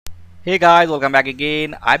Hey guys, welcome back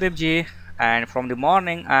again. I'm MG, and from the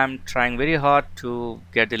morning I'm trying very hard to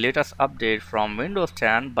get the latest update from Windows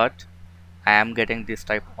 10, but I am getting this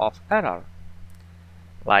type of error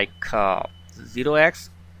like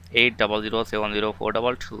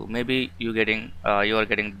 0x80070422. Maybe you are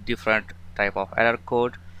getting different type of error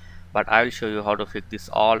code, but I will show you how to fix this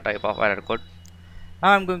all type of error code.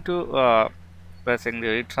 Now I'm going to pressing the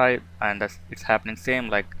retry, and it's happening same,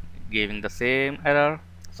 like giving the same error.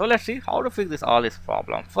 So let's see how to fix this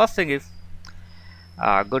problem. First thing is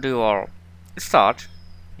go to your start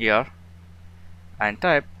here and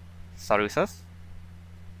type services.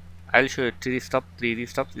 I'll show you three steps.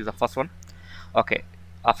 This is the first one. Okay,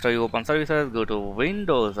 after you open services, go to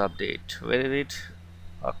Windows Update. Where is it?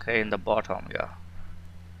 Okay, in the bottom here.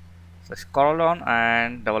 So scroll down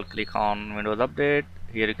and double click on Windows Update.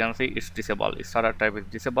 Here you can see it's disabled. Starter type is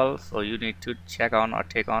disabled, so you need to check on or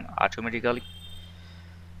take on automatically.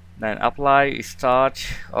 Then apply, start.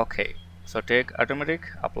 Okay, so take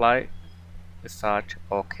automatic, apply, start.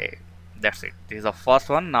 Okay, that's it. This is the first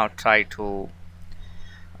one. Now try to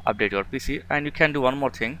update your PC, and you can do one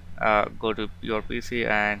more thing. Go to your PC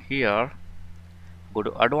and here go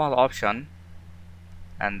to advanced option,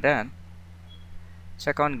 and then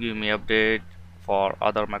check on give me update for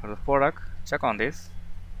other Microsoft product. Check on this.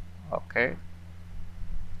 Okay,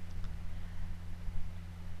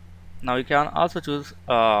 now you can also choose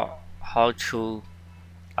how to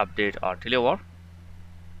update or deliver.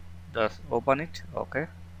 Just open it. Okay,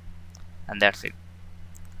 and that's it.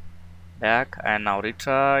 Back, and now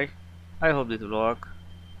retry. I hope this will work.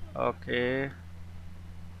 Okay,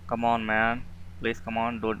 come on man, please come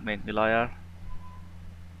on, don't make me liar.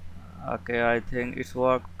 Okay, I think it's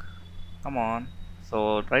work. Come on.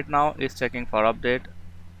 So right now it's checking for update.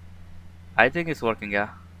 I think it's working.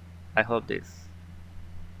 Yeah, I hope this.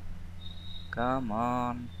 Come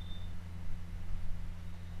on.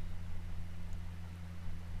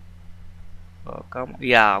 Oh, come on.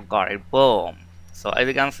 Yeah, got it. Boom. So as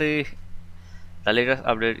you can see, the latest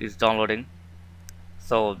update is downloading.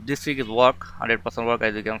 So this week is work, 100% work.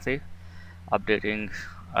 As you can see, updating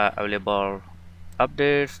available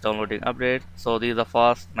updates, downloading updates. So this is the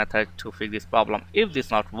first method to fix this problem. If this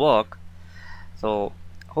not work, so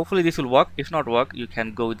hopefully this will work. If not work, you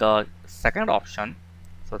can go with the second option.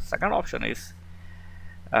 So second option is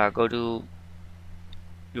go to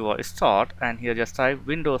your start, and here just type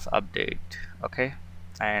Windows Update. Okay,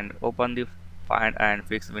 and open the find and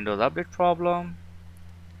fix Windows Update problem,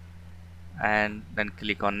 and then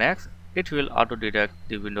click on next. It will auto detect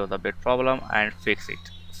the Windows Update problem and fix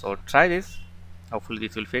it. So try this, hopefully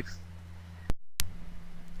this will fix.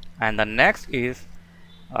 And the next is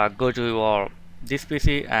go to your this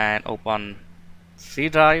PC and open C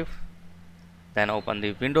drive, then open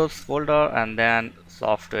the Windows folder, and then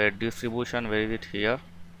software distribution. Where is it? Here,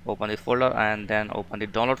 open this folder, and then open the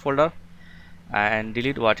download folder and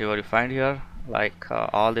delete whatever you find here, like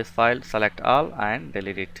all this file. Select all and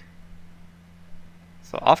delete it.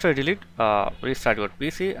 So after delete, restart your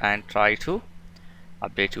PC and try to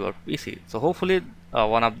update your PC. So hopefully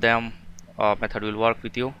one of them method will work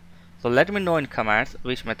with you. So let me know in comments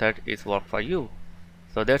which method is work for you.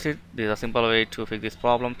 So that's it. This is a simple way to fix this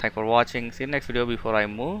problem. Thanks for watching. See you next video. Before I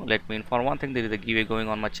move, let me inform one thing. There is a giveaway going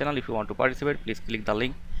on my channel. If you want to participate, please click the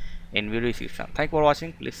link in video description. Thanks for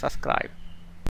watching. Please subscribe.